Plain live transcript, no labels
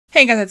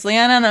Hey guys, it's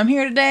Leanna and I'm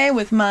here today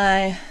with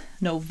my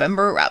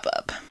November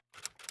wrap-up.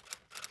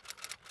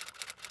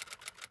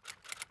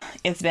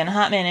 It's been a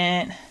hot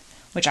minute,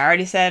 which I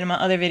already said in my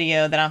other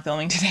video that I'm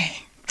filming today.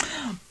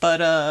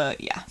 But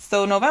yeah,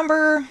 so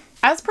November,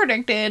 as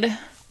predicted,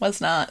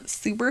 was not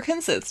super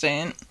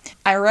consistent.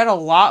 I read a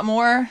lot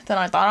more than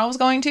I thought I was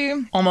going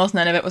to. Almost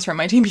none of it was from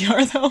my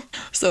TBR though.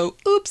 So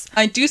oops.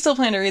 I do still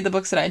plan to read the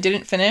books that I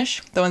didn't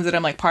finish, the ones that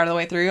I'm like part of the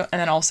way through, and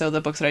then also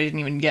the books that I didn't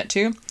even get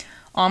to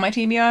on my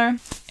TBR.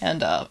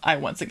 And I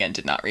once again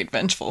did not read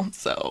Vengeful,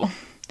 so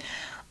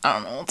I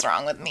don't know what's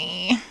wrong with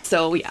me.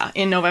 So yeah,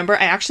 in November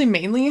I actually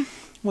mainly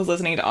was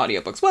listening to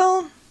audiobooks.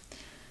 Well,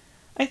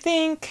 I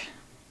think,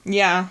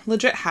 yeah,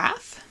 legit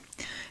half.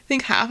 I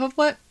think half of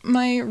what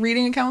my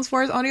reading accounts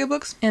for is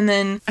audiobooks. And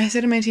then I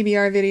said in my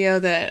TBR video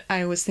that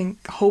I was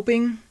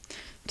hoping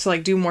to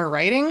like do more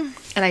writing,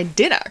 and I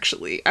did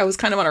actually. I was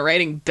kind of on a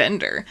writing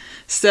bender.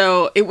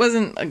 So it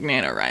wasn't like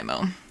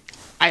NaNoWriMo.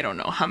 I don't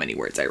know how many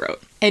words I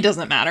wrote. It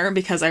doesn't matter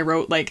because I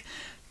wrote like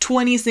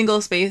 20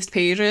 single-spaced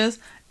pages,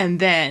 and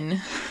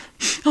then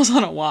I was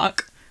on a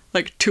walk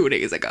like 2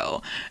 days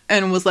ago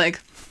and was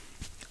like,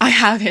 I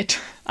have it.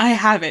 I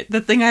have it.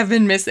 The thing I've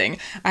been missing.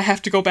 I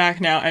have to go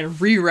back now and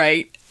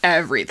rewrite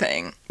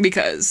everything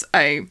because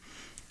I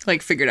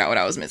like figured out what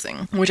I was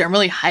missing, which I'm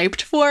really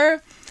hyped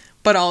for,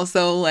 but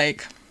also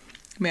like,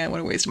 man, what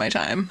a waste of my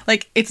time.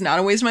 Like, it's not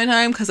a waste of my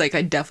time because like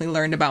I definitely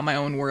learned about my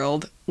own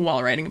world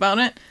while writing about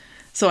it.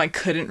 So I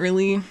couldn't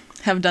really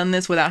have done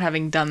this without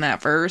having done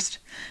that first.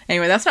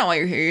 Anyway, that's not why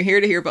you're here. You're here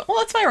to hear, but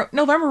well, it's my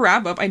November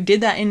wrap up. I did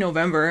that in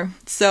November.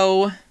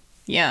 So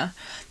yeah.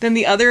 Then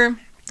the other,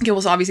 it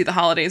was obviously the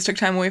holidays took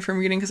time away from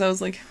reading because I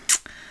was like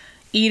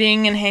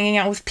eating and hanging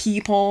out with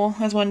people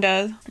as one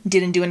does.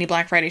 Didn't do any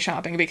Black Friday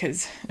shopping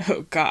because,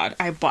 oh God,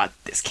 I bought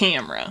this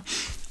camera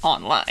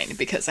online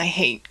because I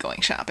hate going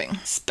shopping,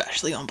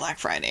 especially on Black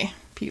Friday.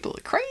 People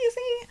are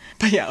crazy.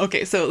 But yeah,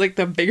 okay, so like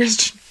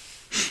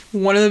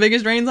one of the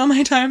biggest drains on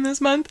my time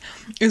this month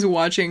is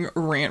watching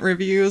rant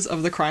reviews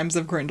of The Crimes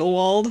of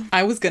Grindelwald.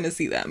 I was gonna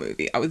see that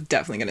movie. I was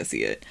definitely gonna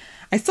see it.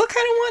 I still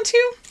kind of want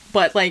to,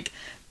 but like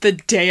the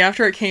day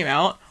after it came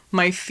out,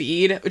 my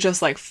feed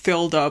just like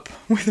filled up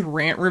with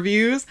rant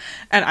reviews,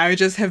 and I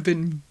just have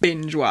been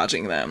binge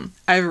watching them.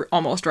 I've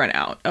almost run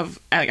out of,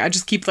 like, I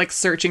just keep like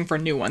searching for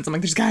new ones. I'm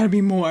like, there's gotta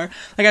be more.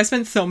 Like, I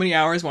spent so many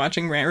hours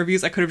watching rant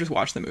reviews, I could have just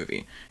watched the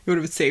movie. It would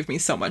have saved me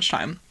so much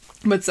time.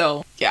 But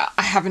so, yeah,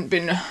 I haven't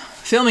been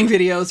filming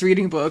videos,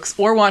 reading books,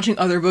 or watching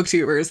other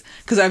booktubers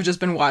because I've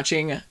just been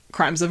watching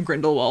Crimes of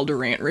Grindelwald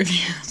rant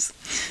reviews.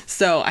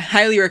 So I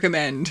highly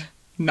recommend,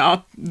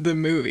 not the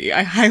movie,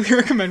 I highly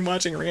recommend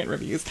watching rant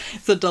reviews.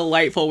 It's a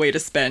delightful way to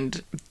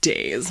spend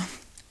days.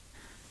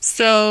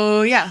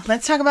 So yeah,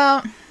 let's talk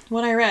about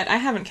what I read. I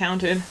haven't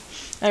counted.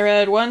 I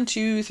read 1,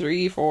 2,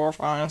 3, 4,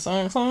 5,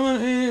 6,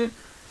 7, 8,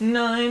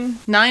 9.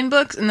 9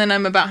 books, and then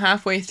I'm about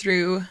halfway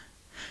through.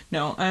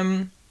 No,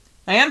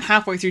 I am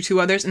halfway through 2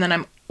 others, and then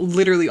I'm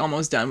literally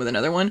almost done with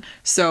another one.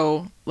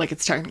 So, like,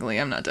 it's technically,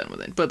 I'm not done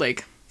with it, but,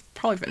 like,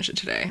 probably finish it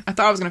today. I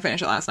thought I was gonna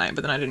finish it last night,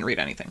 but then I didn't read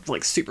anything. It's,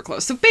 like, super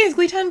close. So,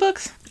 basically 10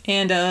 books.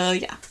 And,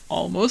 yeah,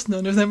 almost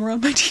none of them were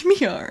on my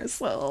TBR,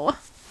 so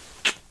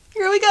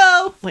here we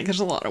go. Like, there's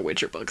a lot of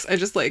Witcher books. I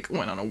just, like,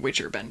 went on a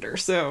Witcher bender,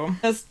 so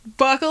let's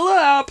buckle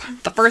up.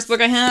 The first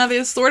book I have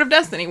is Sword of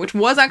Destiny, which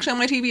was actually on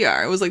my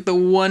TBR. It was, like, the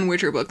one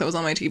Witcher book that was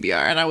on my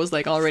TBR, and I was,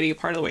 like, already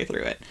part of the way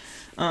through it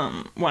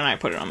when I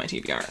put it on my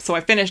TBR. So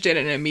I finished it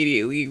and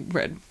immediately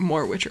read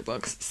more Witcher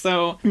books.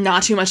 So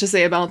not too much to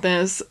say about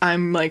this.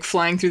 I'm like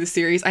flying through the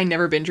series. I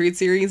never binge read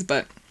series,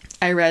 but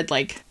I read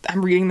like,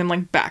 I'm reading them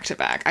like back to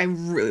back. I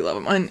really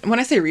love them. And when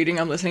I say reading,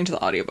 I'm listening to the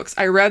audiobooks.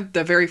 I read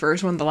the very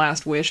first one, The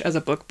Last Wish, as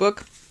a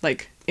book,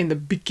 like in the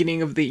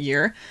beginning of the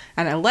year,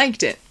 and I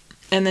liked it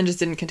and then just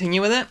didn't continue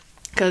with it.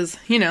 Because,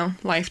 you know,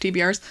 life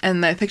TBRs.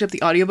 And I picked up the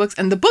audiobooks,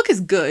 and the book is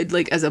good,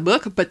 like, as a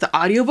book, but the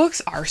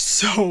audiobooks are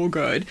so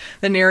good.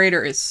 The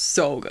narrator is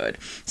so good.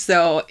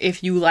 So,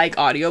 if you like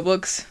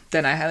audiobooks,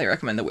 then I highly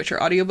recommend the Witcher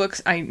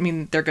audiobooks. I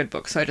mean, they're good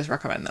books, so I just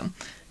recommend them,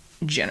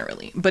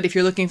 generally. But if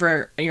you're looking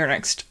for your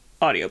next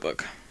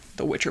audiobook,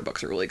 the Witcher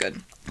books are really good.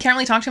 Can't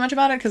really talk too much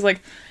about it, because, like,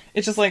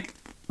 it's just, like,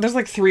 there's,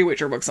 like, 3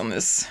 Witcher books on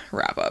this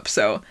wrap-up,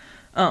 so,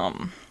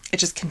 it's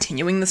just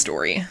continuing the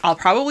story. I'll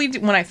probably,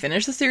 when I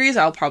finish the series,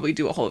 I'll probably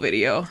do a whole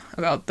video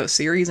about the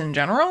series in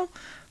general,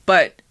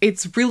 but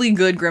it's really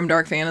good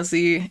grimdark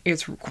fantasy.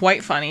 It's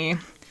quite funny.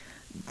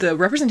 The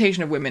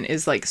representation of women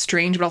is like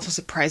strange, but also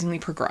surprisingly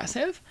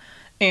progressive.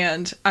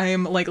 And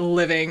I'm like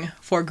living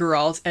for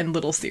Geralt and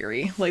little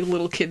Ciri, like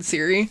little kid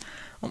Ciri.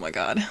 Oh my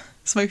God,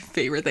 it's my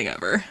favorite thing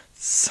ever.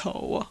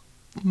 So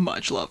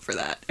much love for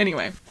that.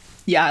 Anyway,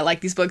 yeah, I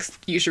like these books.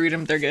 You should read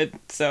them. They're good.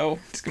 So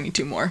just give me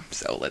 2 more.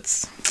 So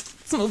let's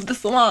move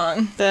this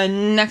along. The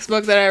next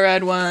book that I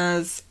read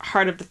was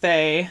Heart of the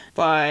Fae,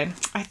 but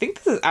I think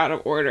this is out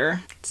of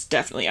order. It's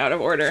definitely out of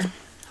order.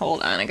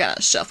 Hold on, I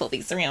gotta shuffle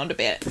these around a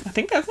bit. I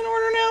think that's in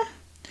order now.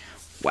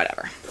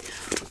 Whatever.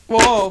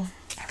 Whoa.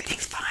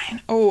 Everything's fine.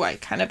 fine. Oh, I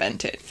kind of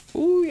bent it.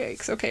 Ooh,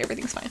 yikes. Okay,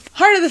 everything's fine.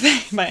 Heart of the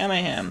Fae by Emma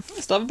Hamm. I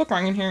still have a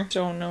bookmark in here.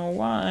 Don't know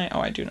why. Oh,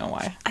 I do know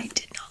why. I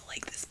did not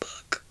like this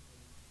book.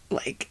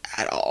 Like,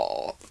 at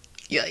all.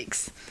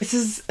 Yikes. This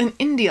is an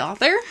indie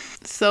author.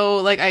 So,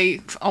 like, I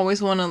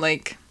always want to,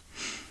 like,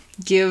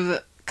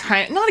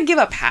 not give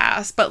a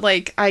pass, but,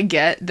 like, I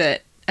get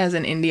that as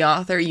an indie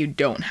author, you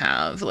don't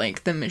have,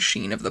 like, the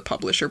machine of the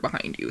publisher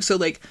behind you. So,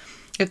 like,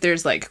 if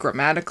there's, like,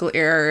 grammatical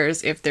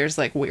errors, if there's,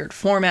 like, weird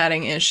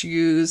formatting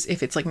issues,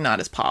 if it's, like, not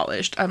as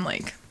polished, I'm,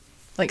 like,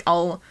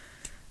 I'll,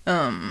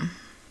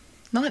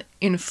 not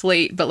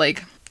inflate, but,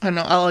 like, I don't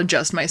know, I'll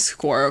adjust my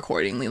score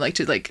accordingly, like,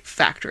 to, like,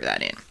 factor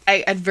that in.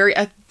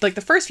 Like,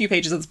 the first few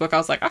pages of this book, I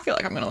was like, I feel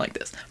like I'm gonna like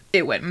this.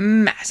 It went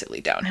massively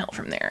downhill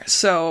from there.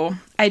 So,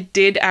 I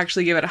did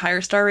actually give it a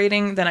higher star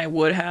rating than I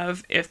would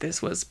have if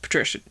this was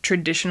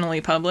traditionally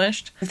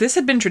published. If this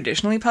had been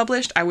traditionally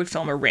published, I would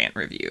film a rant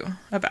review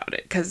about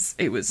it, because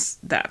it was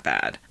that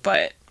bad.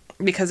 But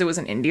because it was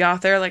an indie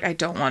author, like, I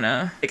don't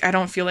wanna, like, I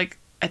don't feel like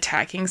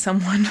attacking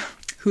someone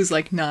who's,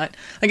 like, not,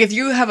 like, if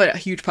you have a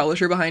huge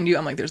publisher behind you,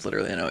 I'm like, there's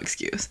literally no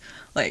excuse.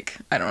 Like,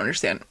 I don't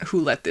understand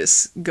who let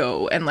this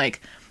go. And,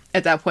 like,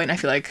 at that point, I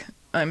feel like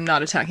I'm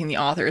not attacking the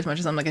author as much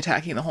as I'm, like,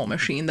 attacking the whole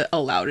machine that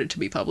allowed it to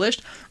be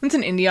published. When it's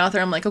an indie author,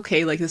 I'm like,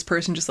 okay, like, this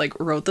person just, like,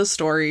 wrote the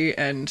story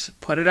and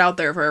put it out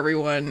there for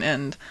everyone,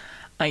 and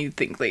I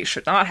think they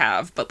should not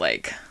have, but,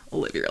 like,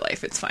 live your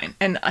life, it's fine.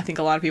 And I think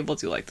a lot of people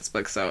do like this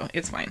book, so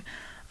it's fine.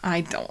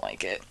 I don't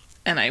like it,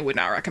 and I would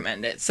not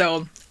recommend it.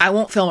 So I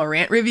won't film a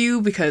rant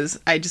review because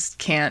I just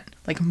can't,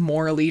 like,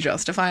 morally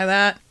justify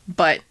that.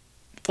 But,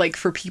 like,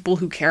 for people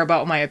who care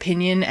about my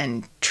opinion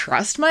and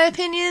trust my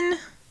opinion,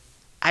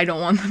 I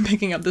don't want them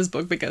picking up this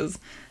book because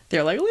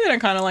they're like, Leah, I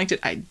kind of liked it.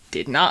 I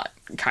did not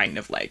kind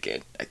of like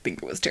it. I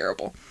think it was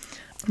terrible.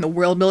 The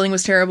world building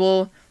was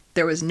terrible.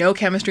 There was no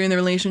chemistry in the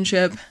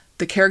relationship.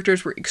 The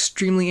characters were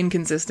extremely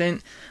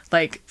inconsistent,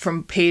 like,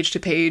 from page to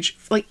page.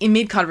 Like, in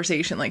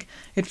mid-conversation, like,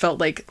 it felt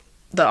like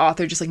the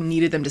author just, like,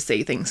 needed them to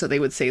say things so they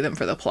would say them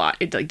for the plot.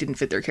 It, like, didn't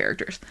fit their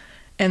characters.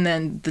 And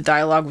then the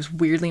dialogue was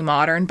weirdly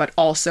modern, but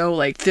also,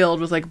 like, filled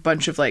with, like, a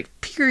bunch of, like,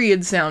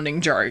 period-sounding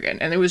jargon.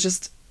 And it was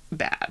just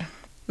bad.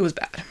 It was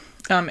bad.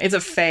 It's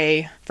a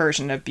Fae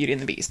version of Beauty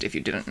and the Beast, if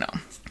you didn't know.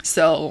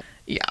 So,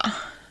 yeah.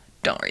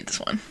 Don't read this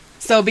one.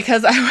 So,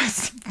 because I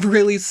was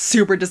really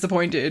super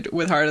disappointed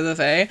with Heart of the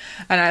Fae,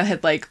 and I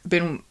had, like,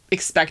 been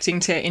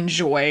expecting to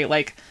enjoy,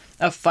 like,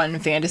 a fun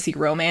fantasy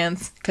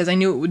romance, because I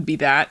knew it would be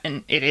that,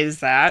 and it is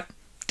that.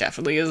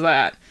 Definitely is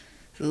that.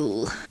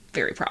 Ugh.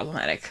 Very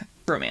problematic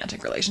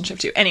romantic relationship,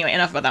 too. Anyway,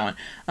 enough about that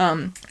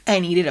one. I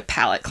needed a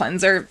palate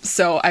cleanser,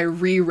 so I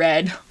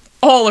reread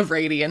all of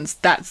Radiance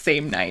that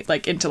same night,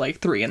 like, into, like,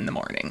 3 in the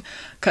morning.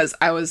 Because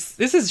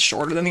this is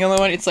shorter than the other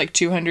one. It's, like,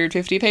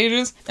 250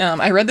 pages.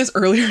 I read this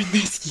earlier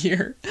this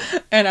year,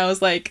 and I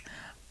was like,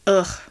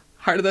 ugh,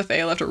 Heart of the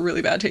Fae left a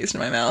really bad taste in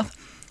my mouth.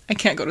 I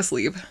can't go to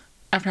sleep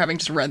after having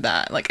just read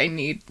that. Like, I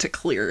need to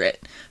clear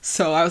it.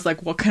 So I was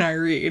like, what can I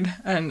read?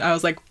 And I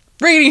was like,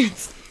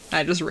 Radiance!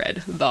 I just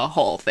read the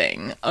whole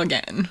thing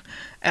again.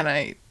 And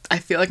I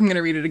feel like I'm going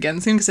to read it again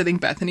soon because I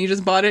think Bethany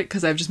just bought it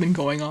because I've just been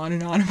going on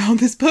and on about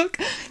this book.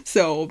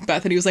 So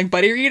Bethany was like,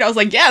 buddy read? I was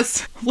like,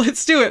 yes,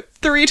 let's do it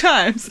 3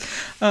 times.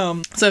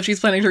 So if she's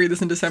planning to read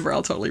this in December,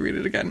 I'll totally read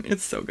it again.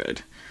 It's so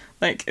good.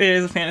 Like, it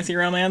is a fantasy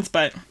romance,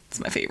 but it's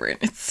my favorite.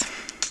 It's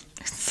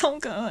so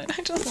good.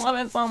 I just love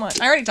it so much.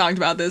 I already talked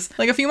about this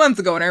like a few months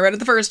ago when I read it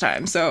the first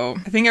time. So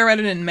I think I read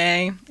it in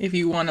May if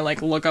you want to,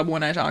 like, look up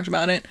when I talked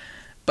about it.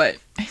 But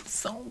it's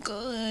so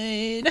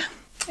good.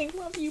 I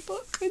love you,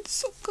 book. It's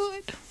so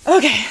good.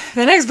 Okay,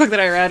 the next book that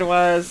I read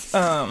was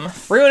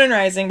Ruin and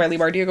Rising by Leigh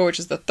Bardugo, which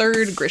is the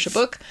 3rd Grisha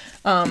book.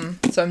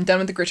 So I'm done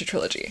with the Grisha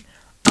trilogy.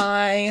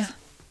 I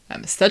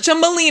am such a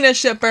Melina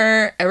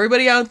shipper.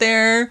 Everybody out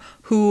there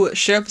who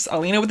ships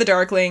Alina with the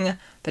Darkling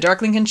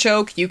can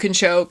choke, you can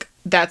choke.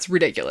 That's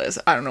ridiculous.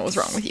 I don't know what's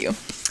wrong with you.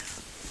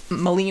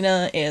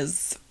 Melina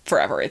is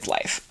forever. It's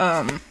life.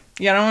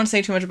 Yeah, I don't want to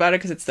say too much about it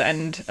because it's the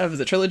end of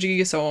the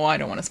trilogy, so I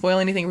don't want to spoil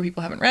anything for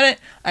people who haven't read it.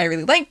 I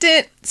really liked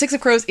it. Six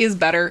of Crows is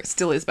better,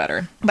 still is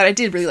better. But I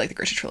did really like the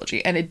Grisha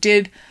trilogy, and it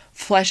did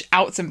flesh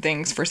out some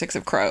things for Six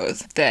of Crows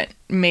that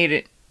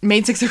made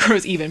Six of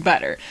Crows even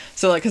better.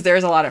 So, like, because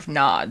there's a lot of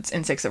nods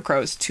in Six of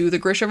Crows to the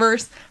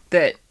Grishaverse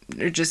that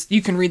just,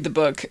 you can read the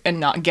book and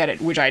not get it,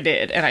 which I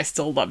did, and I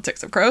still loved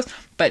Six of Crows.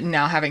 But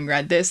now having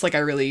read this, like, I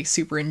really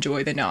super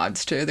enjoy the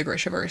nods to the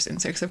Grishaverse in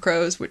Six of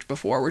Crows, which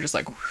before were just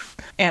like,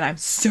 and I'm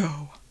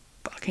so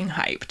fucking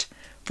hyped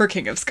for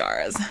King of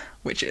Scars,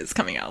 which is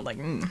coming out, like,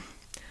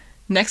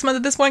 next month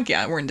at this point.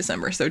 Yeah, we're in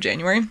December, so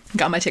January.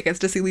 Got my tickets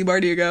to see Leigh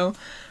Bardugo.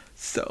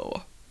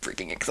 So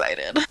freaking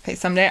excited. Okay,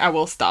 someday I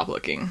will stop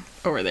looking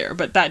over there,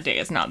 but that day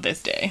is not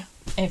this day.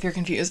 And if you're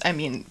confused, I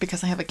mean,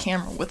 because I have a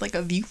camera with, like,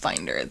 a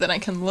viewfinder that I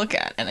can look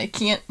at, and I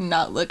can't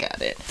not look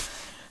at it.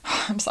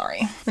 I'm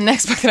sorry. The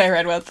next book that I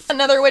read was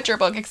another Witcher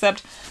book,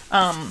 except,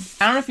 I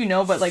don't know if you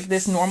know, but, like,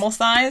 this normal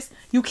size,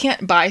 you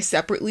can't buy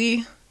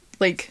separately,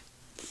 like,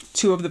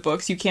 2 of the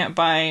books. You can't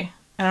buy,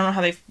 I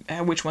don't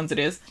know which ones it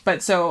is,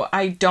 but so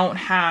I don't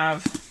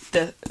have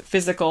the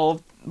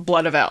physical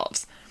blood of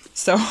elves.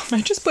 So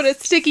I just put a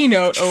sticky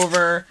note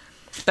over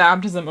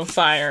Baptism of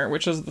Fire,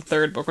 which is the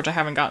third book, which I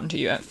haven't gotten to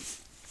yet,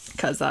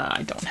 because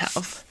I don't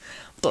have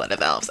Blood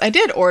of Elves. I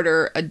did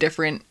order a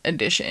different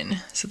edition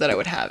so that I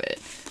would have it.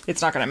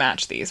 It's not going to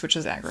match these, which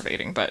is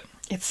aggravating, but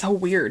it's so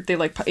weird. They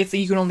like, it's,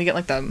 you can only get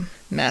like the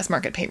mass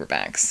market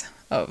paperbacks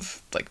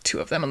of like 2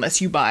 of them unless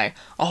you buy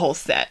a whole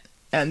set,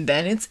 and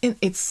then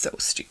it's so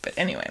stupid.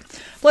 Anyway,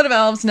 Blood of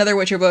Elves, another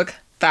Witcher book.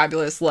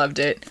 Fabulous, loved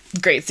it.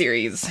 Great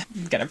series.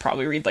 I'm gonna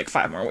probably read like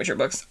 5 more Witcher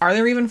books. Are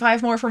there even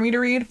 5 more for me to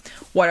read?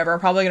 Whatever, I'm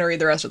probably gonna read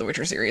the rest of the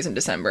Witcher series in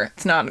December.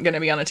 It's not gonna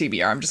be on a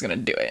TBR, I'm just gonna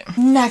do it.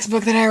 Next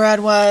book that I read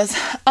was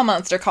A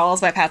Monster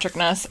Calls by Patrick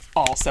Ness,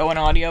 also an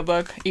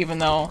audiobook, even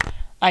though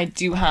I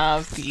do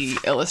have the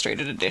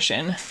illustrated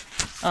edition.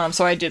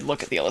 So I did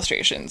look at the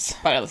illustrations,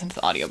 but I listened to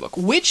the audiobook,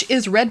 which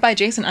is read by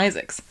Jason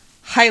Isaacs.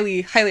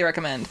 Highly, highly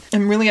recommend.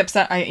 I'm really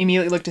upset. I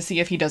immediately looked to see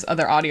if he does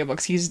other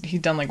audiobooks. He's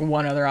done like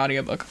 1 other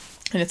audiobook,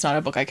 and it's not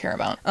a book I care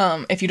about.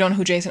 If you don't know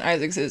who Jason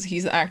Isaacs is,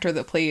 he's the actor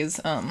that plays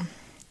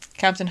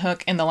Captain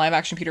Hook in the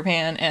live-action Peter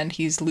Pan, and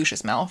he's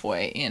Lucius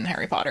Malfoy in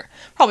Harry Potter.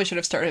 Probably should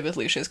have started with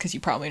Lucius, because you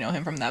probably know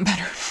him from that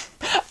better.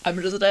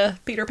 I'm just a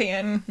Peter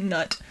Pan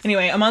nut.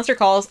 Anyway, A Monster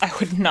Calls I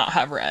would not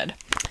have read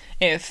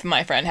if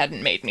my friend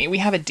hadn't made me. We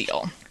have a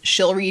deal.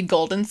 She'll read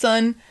Golden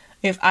Sun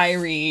if I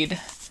read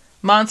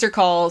Monster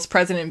Calls,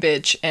 President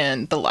Bitch,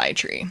 and The Lie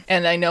Tree.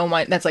 And I know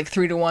that's like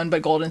 3-1,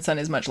 but Golden Sun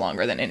is much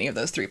longer than any of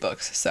those 3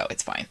 books, so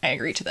it's fine. I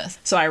agree to this.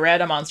 So I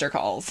read A Monster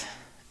Calls.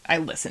 I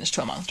listened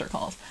to A Monster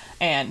Calls,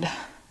 and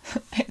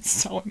it's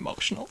so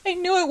emotional. I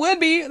knew it would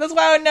be. That's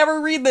why I would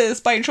never read this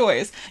by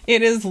choice.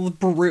 It is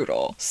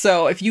brutal.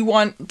 So if you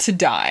want to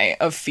die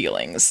of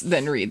feelings,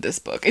 then read this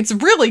book. It's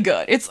really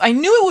good. I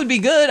knew it would be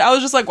good. I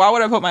was just like, why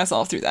would I put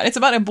myself through that? It's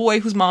about a boy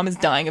whose mom is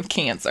dying of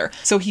cancer.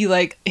 So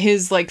he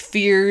his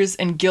fears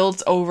and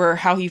guilt over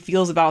how he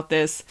feels about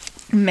this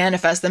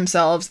manifest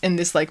themselves in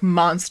this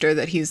monster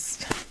that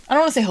he's, I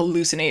don't want to say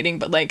hallucinating,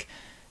 but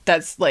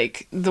that's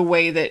the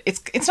way that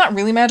it's not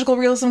really magical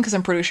realism, because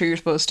I'm pretty sure you're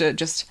supposed to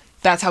just,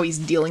 that's how he's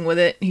dealing with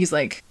it. He's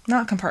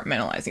not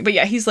compartmentalizing, but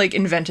yeah, he's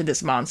invented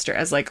this monster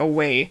as a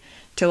way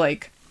to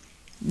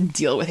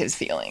deal with his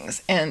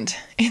feelings, and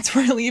it's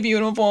really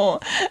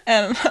beautiful,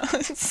 and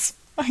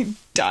I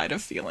died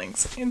of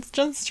feelings. It's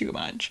just too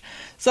much.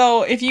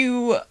 So if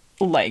you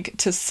like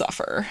to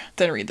suffer,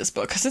 then read this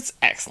book, because it's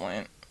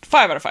excellent.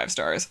 5 out of 5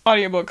 stars.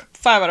 Audiobook,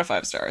 5 out of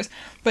 5 stars.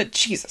 But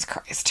Jesus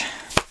Christ,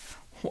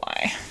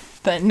 why?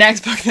 The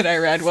next book that I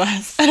read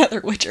was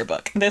another Witcher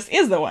book. This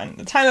is the one,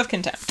 The Time of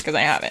Contempt, because I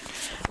have it.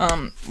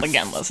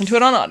 Again, listen to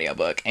it on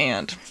audiobook,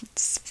 and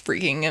it's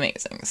freaking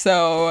amazing.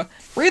 So,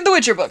 read the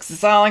Witcher books,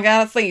 that's all I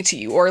gotta say to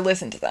you, or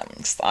listen to them.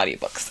 Just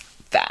audiobooks.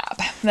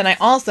 Fab. Then I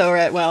also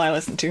read, I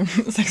listened to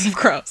Six of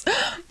Crows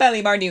by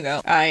Leigh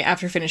Bardugo. I,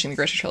 after finishing the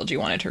Grisha trilogy,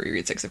 wanted to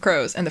reread Six of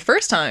Crows, and the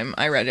first time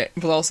I read it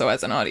was also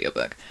as an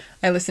audiobook.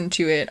 I listened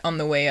to it on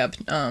the way up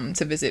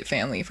to visit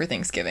family for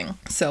Thanksgiving,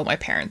 so my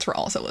parents were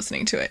also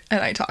listening to it,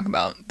 and I talk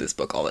about this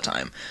book all the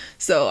time.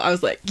 So I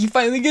was like, you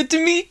finally get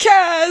to meet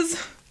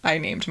Kaz! I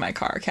named my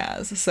car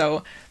Kaz,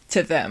 so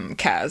to them,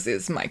 Kaz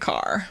is my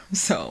car.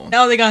 So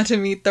now they got to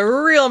meet the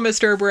real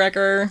Mr.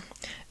 Brecker,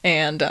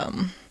 and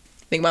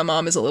I think my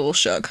mom is a little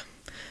shook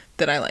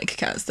that I like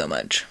Kaz so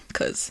much,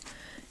 because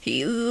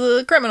he's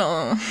a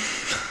criminal.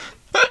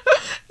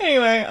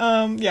 Anyway,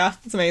 yeah,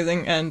 it's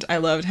amazing, and I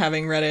loved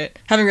having read it.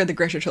 Having read the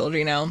Grisha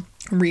trilogy now,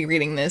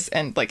 rereading this,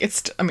 and I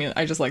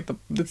just like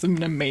it's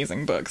an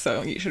amazing book,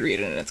 so you should read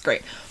it, and it's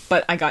great.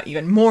 But I got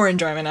even more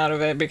enjoyment out of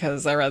it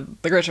because I read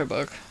the Grisha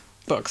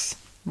books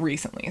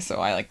recently,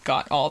 so I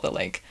got all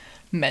the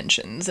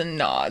mentions and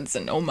nods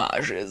and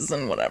homages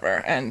and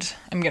whatever, and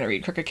I'm gonna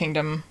read Crooked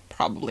Kingdom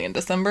probably in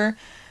December,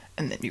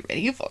 and then be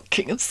ready for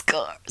King of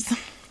Scars.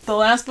 The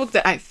last book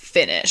that I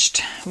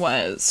finished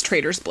was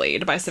Traitor's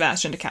Blade by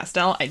Sebastian de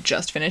Castell. I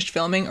just finished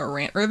filming a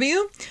rant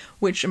review,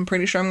 which I'm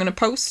pretty sure I'm going to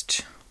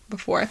post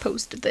before I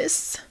post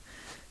this.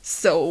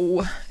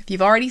 So if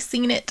you've already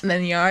seen it,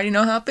 then you already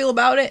know how I feel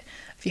about it.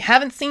 If you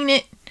haven't seen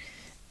it,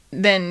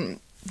 then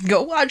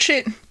go watch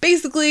it.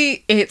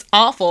 Basically, it's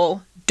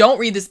awful. Don't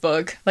read this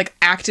book.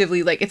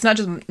 Actively, it's not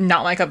just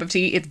not my cup of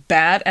tea, it's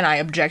bad, and I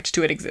object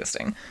to it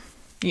existing.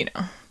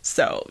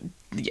 So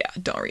yeah,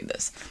 don't read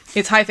this.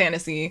 It's high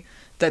fantasy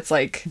that's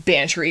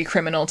bantery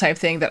criminal type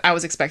thing that I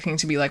was expecting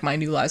to be my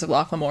New Lives of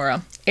Locke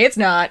Lamora. It's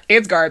not.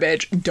 It's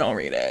garbage. Don't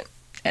read it.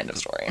 End of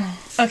story.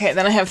 Okay,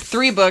 then I have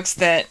 3 books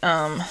that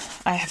I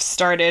have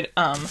started.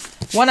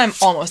 One I'm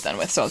almost done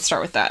with, so let's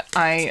start with that.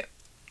 I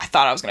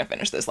thought I was going to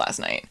finish this last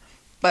night,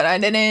 but I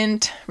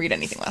didn't read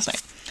anything last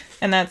night.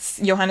 And that's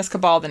Johannes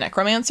Cabal the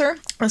Necromancer.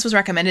 This was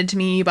recommended to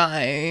me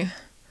by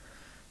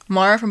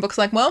Mara from Books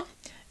Like Well,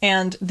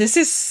 and this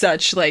is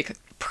such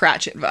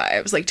Pratchett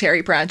vibes,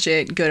 Terry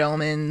Pratchett, Good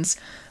Omens.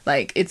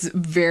 It's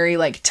very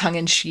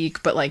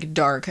tongue-in-cheek, but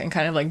dark and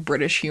kind of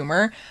British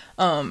humor.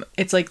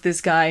 It's like this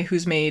guy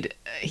who's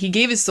he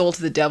gave his soul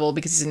to the devil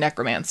because he's a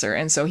necromancer,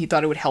 and so he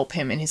thought it would help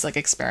him in his like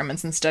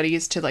experiments and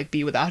studies to like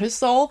be without his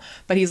soul,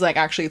 but he's like,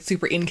 actually it's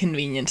super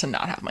inconvenient to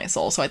not have my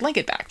soul, so I'd like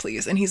it back,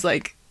 please. And he's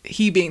like,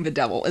 he being the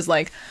devil is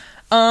like,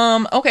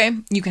 okay,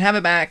 you can have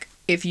it back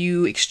if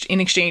you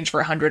in exchange for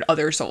 100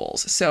 other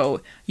souls.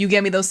 So you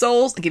get me those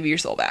souls, I'll give you your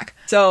soul back.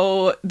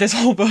 So this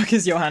whole book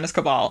is Johannes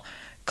Cabal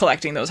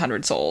collecting those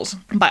 100 souls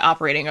by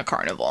operating a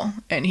carnival,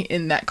 and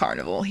in that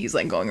carnival he's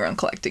like going around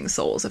collecting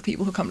souls of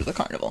people who come to the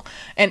carnival,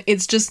 and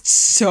it's just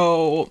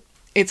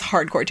it's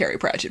hardcore Terry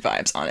Pratchett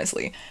vibes,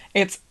 honestly.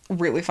 It's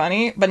really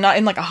funny, but not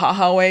in like a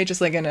haha way, just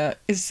like in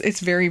it's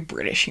very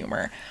British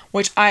humor,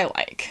 which I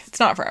like. It's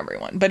not for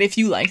everyone, but if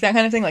you like that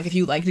kind of thing, like if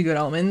you like The Good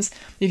Omens,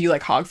 if you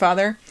like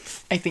Hogfather,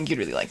 I think you'd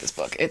really like this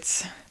book.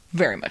 It's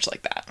very much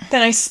like that.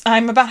 Then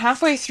I'm about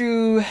halfway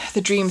through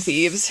The Dream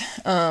Thieves,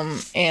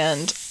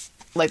 and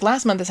like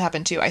last month this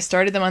happened too. I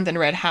started the month and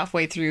read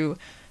halfway through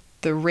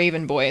The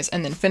Raven Boys,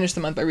 and then finished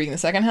the month by reading the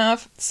second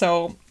half.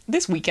 So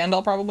this weekend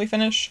I'll probably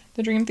finish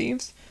The Dream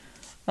Thieves,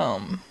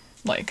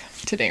 like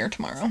today or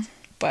tomorrow.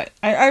 But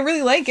I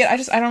really like it. I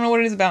don't know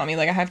what it is about me.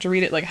 Like I have to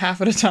read it like half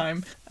at a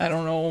time. I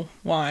don't know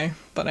why,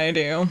 but I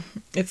do.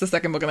 It's the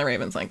second book in the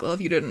Raven cycle,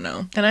 if you didn't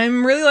know. And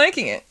I'm really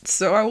liking it,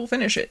 so I will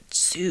finish it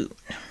soon.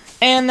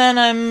 And then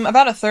I'm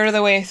about a third of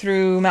the way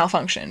through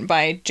Malfunction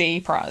by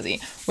J.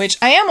 Prozzi, which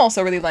I am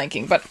also really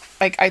liking, but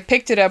like I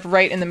picked it up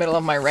right in the middle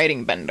of my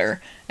writing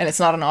bender, and it's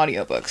not an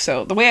audiobook.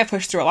 So the way I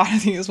pushed through a lot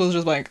of these was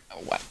just like,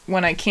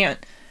 when I can't,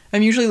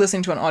 I'm usually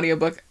listening to an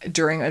audiobook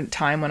during a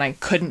time when I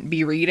couldn't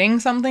be reading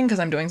something because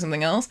I'm doing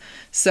something else.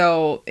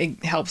 So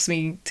it helps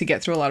me to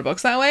get through a lot of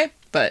books that way.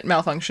 But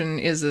Malfunction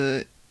it's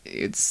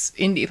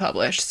indie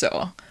published,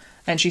 so,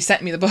 and she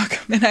sent me the book,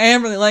 and I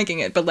am really liking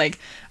it, but like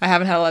I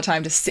haven't had a lot of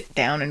time to sit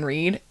down and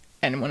read,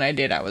 and when I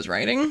did, I was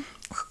writing.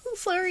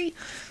 Sorry.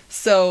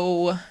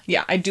 So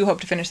yeah, I do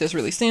hope to finish this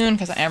really soon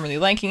because I am really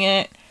liking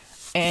it.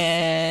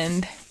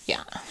 And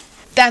yeah,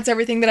 that's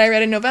everything that I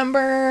read in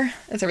November.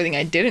 That's everything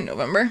I did in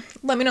November.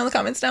 Let me know in the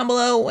comments down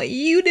below what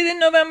you did in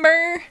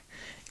November.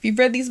 If you've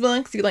read these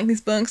books, if you like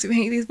these books, if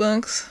you hate these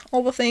books,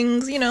 all the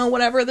things, you know,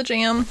 whatever, the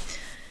jam.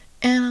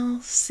 And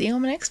I'll see you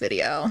in my next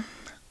video.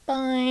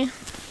 Bye.